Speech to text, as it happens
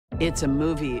It's a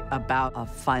movie about a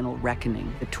final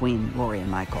reckoning between Laurie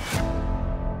and Michael.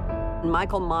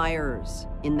 Michael Myers,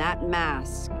 in that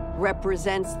mask,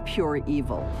 represents pure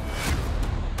evil.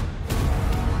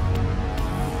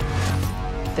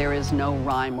 There is no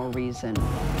rhyme or reason.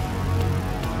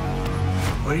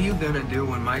 What are you gonna do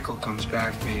when Michael comes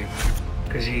back for you?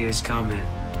 Because he is coming.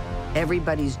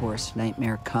 Everybody's worst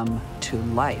nightmare come to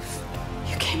life.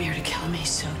 You came here to kill me,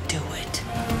 so do it.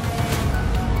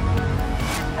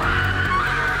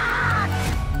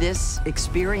 This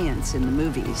experience in the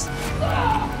movies,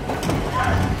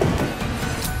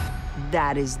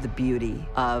 that is the beauty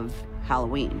of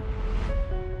Halloween.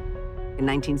 In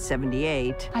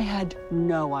 1978, I had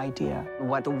no idea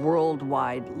what the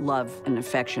worldwide love and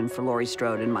affection for Laurie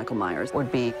Strode and Michael Myers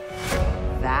would be.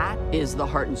 That is the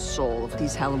heart and soul of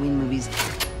these Halloween movies.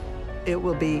 It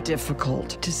will be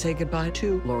difficult to say goodbye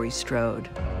to Laurie Strode.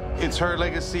 It's her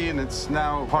legacy, and it's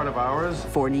now part of ours.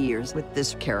 40 years with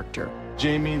this character.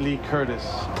 Jamie Lee Curtis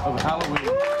of Halloween.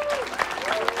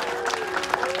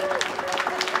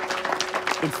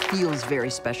 It feels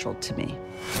very special to me.